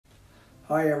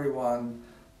Hi everyone,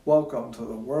 welcome to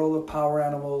the world of power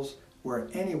animals where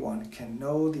anyone can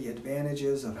know the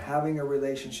advantages of having a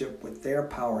relationship with their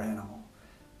power animal.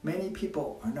 Many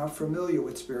people are not familiar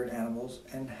with spirit animals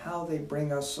and how they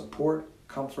bring us support,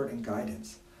 comfort, and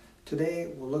guidance.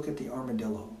 Today we'll look at the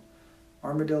armadillo.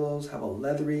 Armadillos have a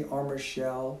leathery armor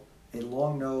shell, a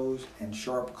long nose, and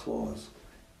sharp claws.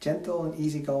 Gentle and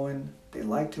easygoing, they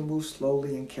like to move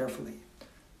slowly and carefully.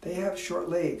 They have short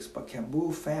legs but can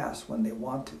move fast when they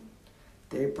want to.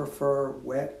 They prefer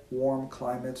wet, warm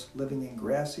climates, living in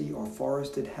grassy or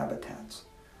forested habitats.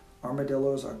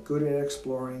 Armadillos are good at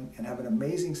exploring and have an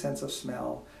amazing sense of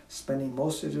smell, spending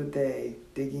most of their day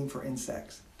digging for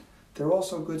insects. They're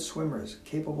also good swimmers,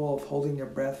 capable of holding their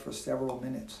breath for several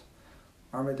minutes.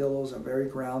 Armadillos are very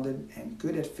grounded and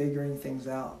good at figuring things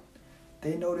out.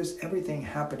 They notice everything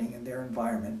happening in their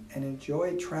environment and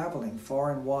enjoy traveling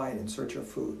far and wide in search of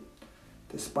food.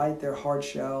 Despite their hard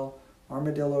shell,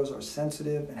 armadillos are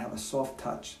sensitive and have a soft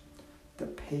touch. The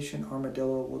patient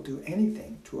armadillo will do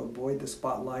anything to avoid the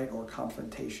spotlight or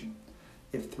confrontation.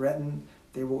 If threatened,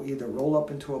 they will either roll up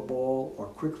into a ball or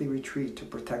quickly retreat to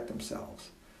protect themselves.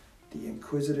 The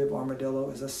inquisitive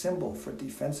armadillo is a symbol for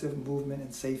defensive movement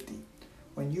and safety.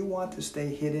 When you want to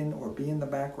stay hidden or be in the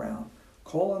background,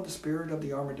 call on the spirit of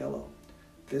the armadillo.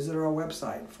 Visit our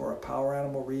website for a power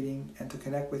animal reading and to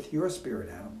connect with your spirit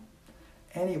animal.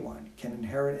 Anyone can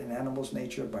inherit an animal's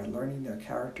nature by learning their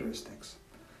characteristics.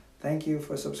 Thank you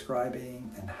for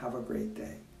subscribing and have a great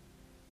day.